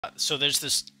So there's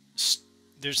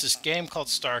this game called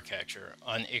Starcatcher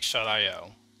on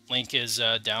itch.io. Link is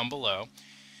down below,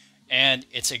 and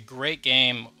it's a great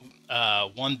game.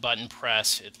 One button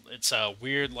press. It's a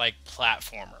weird like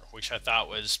platformer, which I thought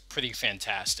was pretty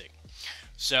fantastic.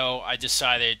 So I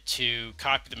decided to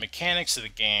copy the mechanics of the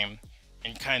game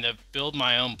and kind of build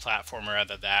my own platformer out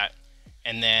of that,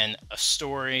 and then a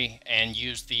story, and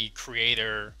use the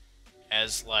creator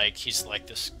as like he's like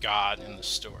this god in the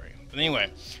story. But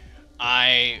anyway,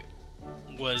 I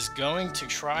was going to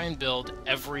try and build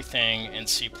everything in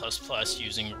C++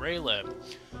 using Raylib,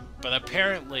 but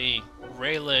apparently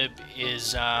Raylib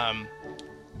is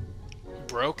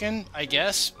broken, I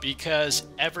guess, because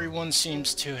everyone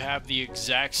seems to have the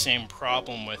exact same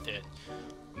problem with it.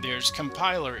 There's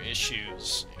compiler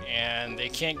issues, and they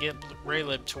can't get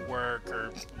Raylib to work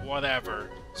or whatever.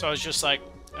 So I was just like,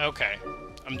 okay,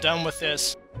 I'm done with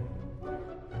this.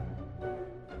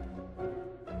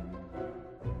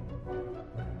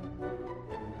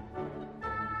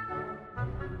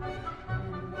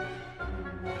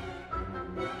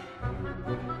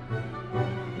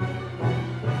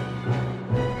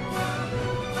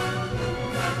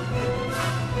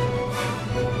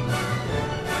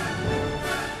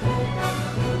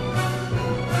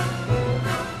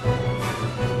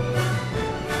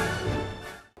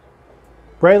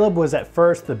 Raylib was at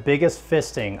first the biggest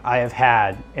fisting I have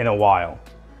had in a while.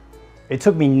 It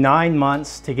took me 9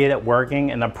 months to get it working,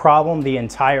 and the problem the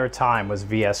entire time was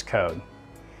VS Code.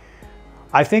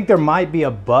 I think there might be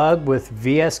a bug with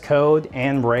VS Code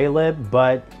and Raylib,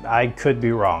 but I could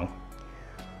be wrong.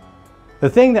 The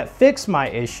thing that fixed my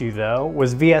issue though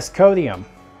was VS Codium.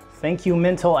 Thank you,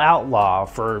 Mental Outlaw,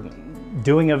 for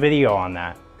doing a video on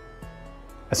that.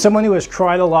 As someone who has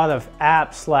tried a lot of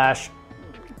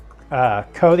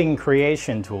coding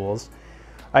creation tools,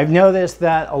 I've noticed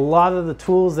that a lot of the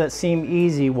tools that seem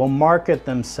easy will market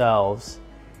themselves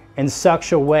in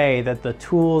such a way that the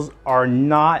tools are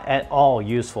not at all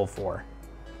useful for.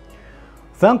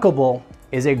 Thunkable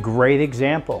is a great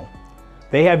example.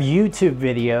 They have YouTube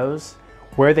videos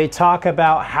where they talk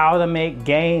about how to make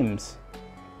games,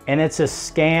 and it's a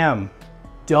scam.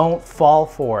 Don't fall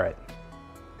for it.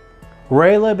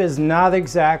 Raylib is not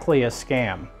exactly a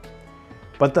scam,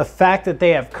 but the fact that they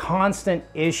have constant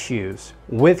issues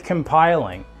with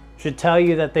compiling should tell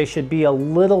you that they should be a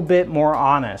little bit more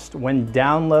honest when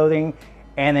downloading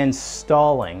and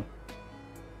installing.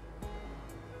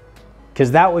 Because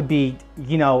that would be,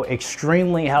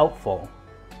 extremely helpful.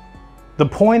 The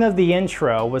point of the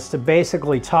intro was to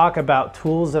basically talk about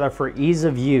tools that are for ease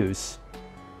of use,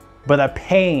 but a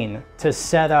pain to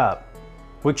set up,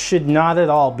 which should not at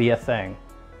all be a thing.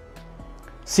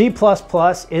 C++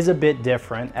 is a bit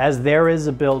different, as there is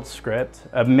a build script,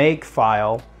 a make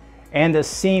file, and a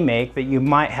CMake that you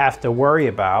might have to worry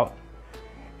about,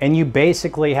 and you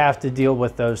basically have to deal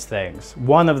with those things,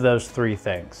 one of those three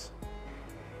things.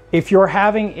 If you're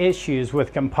having issues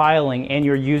with compiling and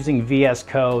you're using VS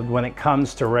Code when it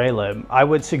comes to Raylib, I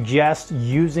would suggest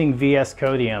using VS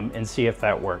Codium and see if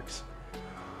that works.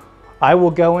 I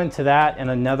will go into that in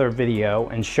another video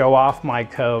and show off my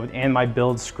code and my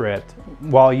build script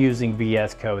while using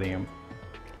VS Codium.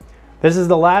 This is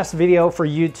the last video for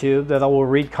YouTube that I will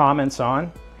read comments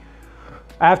on.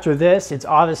 After this, it's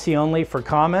Odyssey only for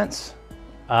comments.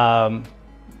 I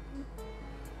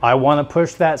want to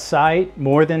push that site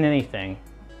more than anything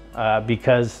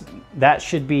because that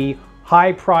should be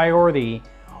high priority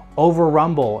over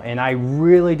Rumble, and I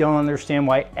really don't understand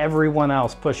why everyone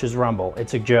else pushes Rumble.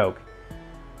 It's a joke.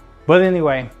 But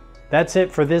anyway, that's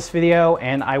it for this video,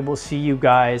 and I will see you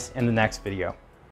guys in the next video.